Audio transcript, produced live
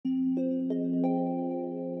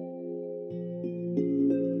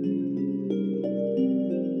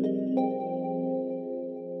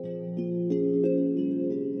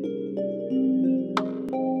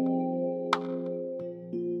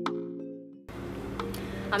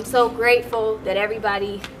I'm so grateful that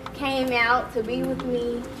everybody came out to be with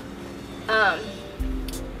me.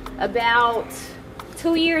 About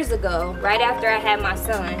 2 years ago, right after I had my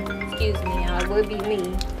son, excuse me, it would be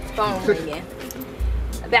me, phone ringing.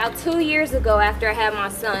 About 2 years ago, after I had my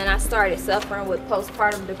son, I started suffering with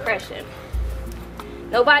postpartum depression.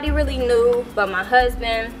 Nobody really knew but my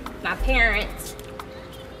husband, my parents,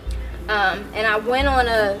 and I went on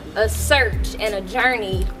a search and a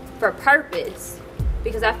journey for purpose,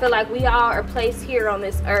 because I feel like we all are placed here on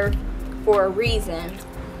this earth for a reason.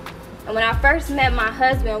 And when I first met my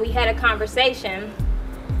husband, we had a conversation,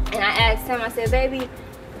 and I asked him, I said, baby,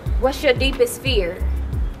 what's your deepest fear?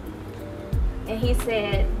 And he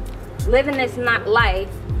said, living this not life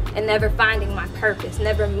and never finding my purpose,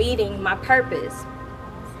 never meeting my purpose.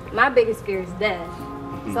 My biggest fear is death.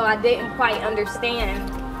 So I didn't quite understand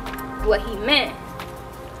what he meant.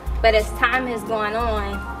 But as time has gone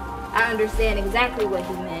on, I understand exactly what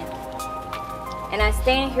he meant. And I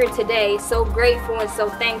stand here today so grateful and so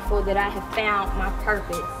thankful that I have found my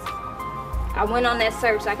purpose. I went on that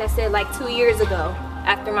search, like I said, like 2 years ago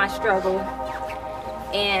after my struggle.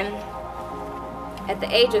 And at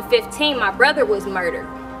the age of 15, my brother was murdered.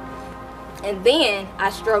 And then I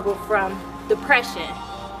struggled from depression.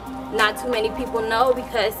 Not too many people know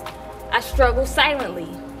because I struggled silently.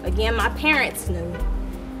 Again, my parents knew.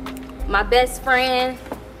 My best friend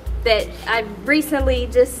that I recently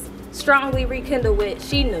just strongly rekindled with,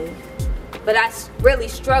 she knew. But I really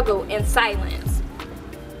struggled in silence.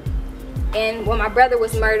 And when my brother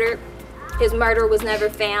was murdered, his murderer was never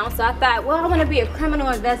found. So I thought, well, I want to be a criminal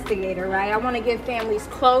investigator, right? I want to give families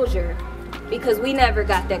closure, because we never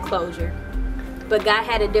got that closure. But God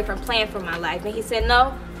had a different plan for my life. And he said,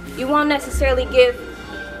 no, you won't necessarily give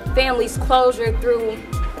families closure through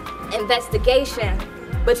investigation,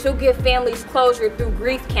 but you'll give families closure through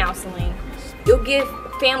grief counseling. You'll give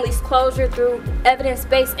families closure through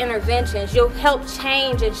evidence-based interventions. You'll help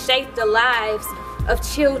change and shape the lives of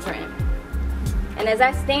children. And as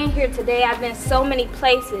I stand here today, I've been so many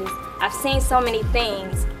places. I've seen so many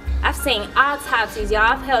things. I've seen autopsies, y'all.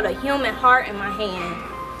 I've held a human heart in my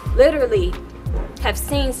hand. Literally have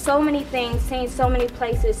seen so many things, seen so many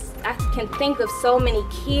places. I can think of so many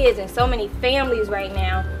kids and so many families right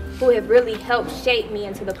now who have really helped shape me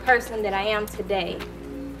into the person that I am today.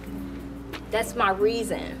 That's my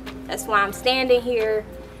reason. That's why I'm standing here,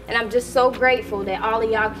 and I'm just so grateful that all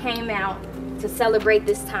of y'all came out to celebrate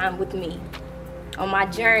this time with me on my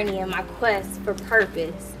journey and my quest for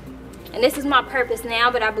purpose. And this is my purpose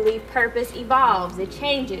now, but I believe purpose evolves. It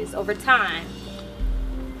changes over time.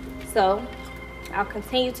 So I'll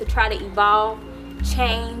continue to try to evolve,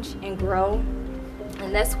 change, and grow.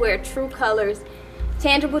 And that's where True Colors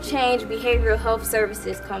Tangible Change Behavioral Health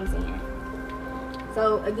Services comes in.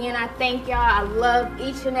 So again, I thank y'all. I love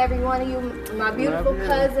each and every one of you, my beautiful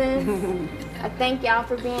cousins. I thank y'all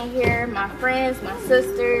for being here, my friends, my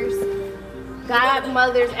sisters,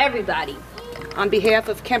 godmothers, everybody. On behalf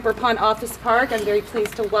of Kemper Pond Office Park, I'm very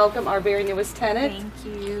pleased to welcome our very newest tenant.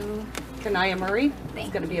 Thank you. Kanaya Murray.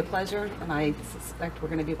 It's going to be a pleasure, and I suspect we're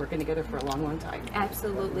going to be working together for a long, long time.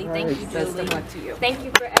 Absolutely. Thank you, Julie. Best of luck to you. Thank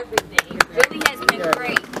you for everything. Julie has been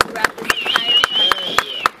great throughout this entire time.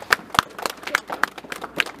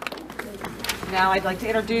 Now I'd like to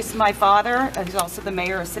introduce my father, who's also the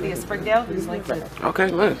mayor of City of Springdale, who's like to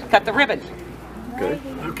cut the ribbon. Good.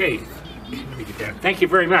 Okay. Thank you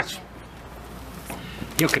very much.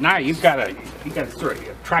 You know, Kanaya, you've got a sort of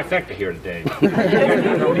a trifecta here today.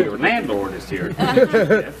 Not only your landlord is here,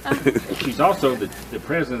 she's also the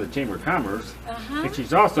president of the Chamber of Commerce, and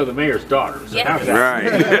she's also the mayor's daughter. So how's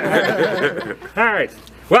that? Right. All right.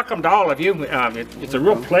 Welcome to all of you. It's a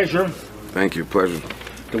real pleasure. Thank you. Pleasure.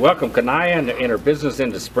 To welcome Kanaya and her business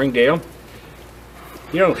into Springdale.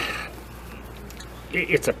 You know,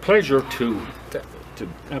 it's a pleasure to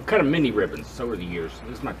I've cut many ribbons over the years.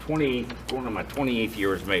 This is my going on my 28th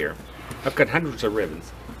year as mayor. I've cut hundreds of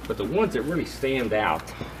ribbons, but the ones that really stand out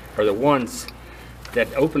are the ones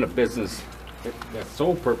that open a business that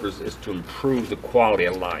sole purpose is to improve the quality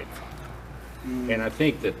of life. And I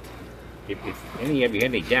think that if any of you had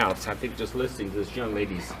any doubts, I think just listening to this young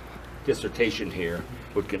lady's dissertation here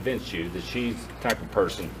would convince you that she's the type of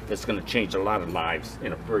person that's going to change a lot of lives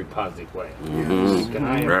in a very positive way.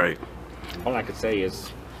 Right. All I can say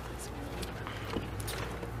is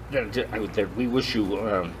that we wish you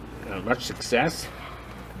much success,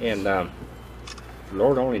 and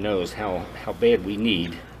Lord only knows how bad we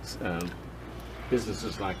need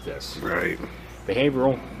businesses like this. Right.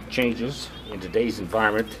 Behavioral changes in today's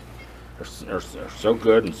environment are so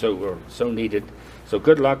good and so needed. So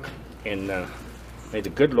good luck, and may the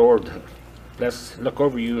good Lord look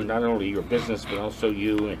over you, not only your business, but also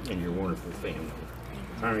you and your wonderful family.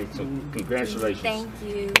 All right, so congratulations. Thank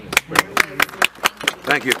you.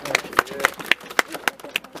 Thank you.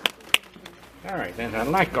 All right, then I'd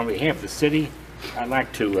like, on behalf of the city, I'd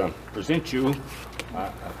like to present you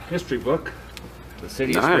a history book, the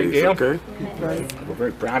city of Springdale. Okay. We're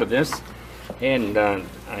very proud of this. And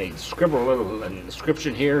I scribbled a little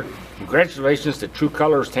description here. Congratulations to True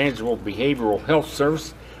Colors Tangible Behavioral Health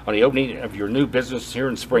Service on the opening of your new business here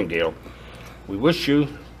in Springdale. We wish you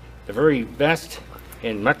the very best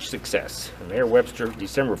and much success. Mayor Webster,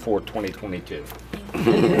 December 4, 2022.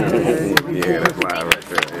 Yeah, that's live right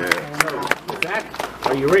there. Yeah. With that,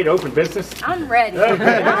 are you ready to open business? I'm ready. I'm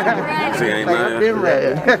ready. See, ain't lying.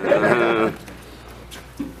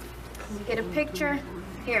 Get a picture.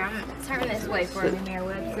 Here, I'm gonna turn this way for me, Mayor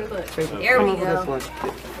Webster. Look, there we go.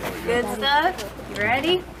 Good stuff. You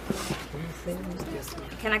ready?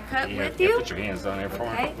 Can I cut with you? Put your hands on there for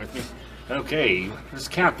Okay. me, with me. Okay, let's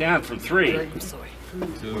count down from 3. Ready?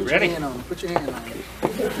 Put your hand on it.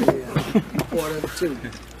 Yeah. Quarter to 2.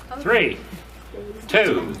 3,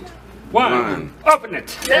 2, 1. Open it.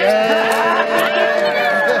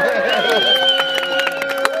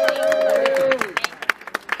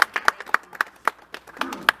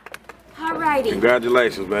 Alrighty.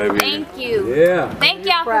 Congratulations, baby. Thank you. Yeah. Thank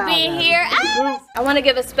y'all for being here. Ah! I want to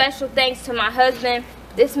give a special thanks to my husband.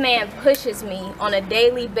 This man pushes me on a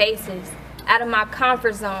daily basis out of my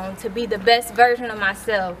comfort zone to be the best version of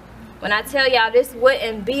myself. When I tell y'all this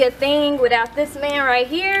wouldn't be a thing without this man right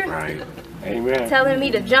here, Right. Amen. telling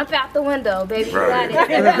me to jump out the window, baby, you Right. got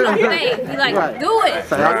it. He like, do it.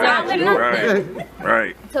 That's all enough. Right.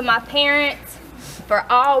 Right. To my parents for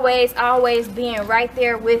always being right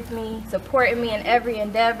there with me, supporting me in every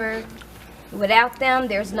endeavor. Without them,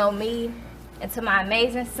 there's no me. And to my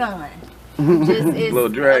amazing son, who just is Lil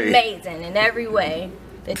Dre. amazing in every way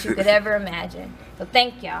that you could ever imagine. So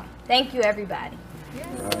thank y'all. Thank you, everybody. Yay.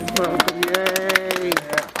 All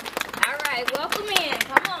right, welcome in.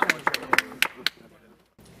 Come on.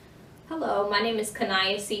 Hello, my name is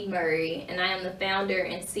Kanaya C. Murray, and I am the founder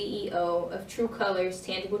and CEO of True Colors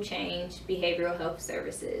Tangible Change Behavioral Health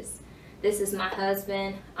Services. This is my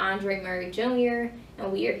husband, Andre Murray Jr.,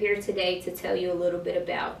 and we are here today to tell you a little bit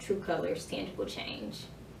about True Colors Tangible Change.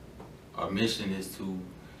 Our mission is to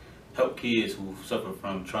help kids who suffer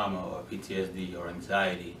from trauma or PTSD or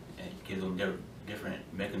anxiety and give them different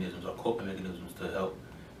mechanisms or coping mechanisms to help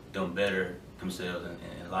them better themselves in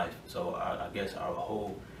life. So I guess our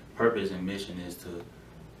whole purpose and mission is to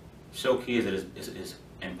show kids that it's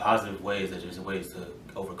in positive ways, that there's ways to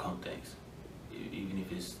overcome things, even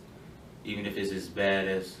if it's as bad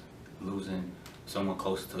as losing someone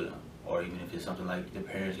close to them, or even if it's something like their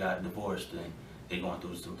parents got divorced and they're going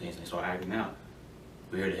through some things and they start acting out.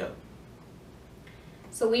 We're here to help.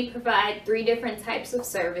 So we provide 3 different types of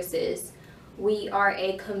services. We are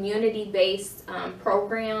a community-based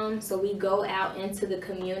program, so we go out into the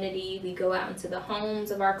community, we go out into the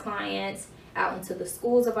homes of our clients, out into the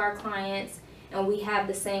schools of our clients, and we have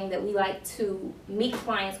the saying that we like to meet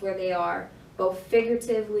clients where they are, both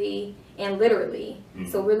figuratively and literally.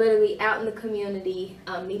 So we're literally out in the community,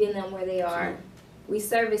 meeting them where they are. We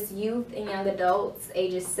service youth and young adults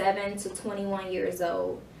ages 7 to 21 years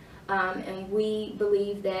old. And we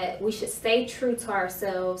believe that we should stay true to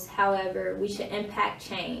ourselves. However, we should impact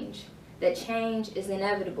change. That change is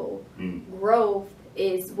inevitable. Growth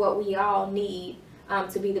is what we all need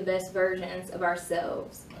to be the best versions of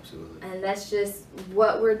ourselves. Absolutely. And that's just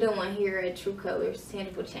what we're doing here at True Colors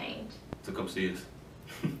Tangible Change. So come see us.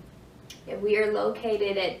 Yeah, we are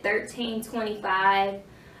located at 1325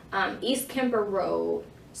 East Kemper Road,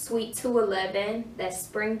 Suite 211, that's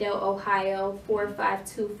Springdale, Ohio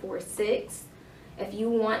 45246. If you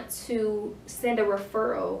want to send a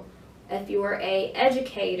referral, if you're an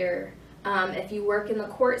educator, if you work in the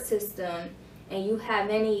court system, and you have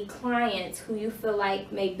any clients who you feel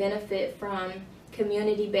like may benefit from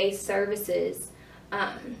community-based services,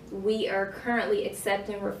 we are currently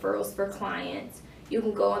accepting referrals for clients. You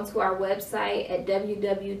can go onto our website at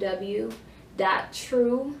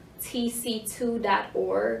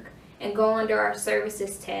www.truetc2.org and go under our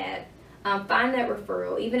services tab. Find that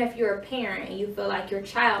referral. Even if you're a parent and you feel like your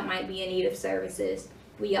child might be in need of services,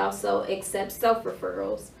 we also accept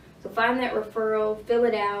self-referrals. So find that referral, fill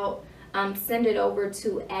it out, send it over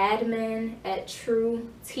to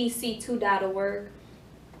admin@truetc2.org.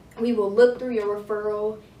 We will look through your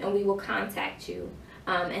referral and we will contact you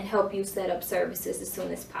and help you set up services as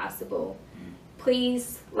soon as possible.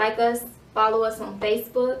 Please like us, follow us on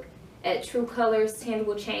Facebook at True Colors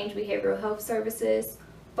Tangible Change Behavioral Health Services,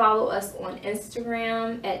 follow us on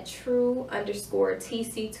Instagram at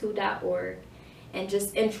true_tc2.org, and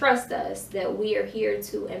just entrust us that we are here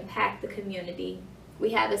to impact the community.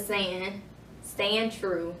 We have a saying, staying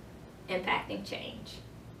true, impacting change.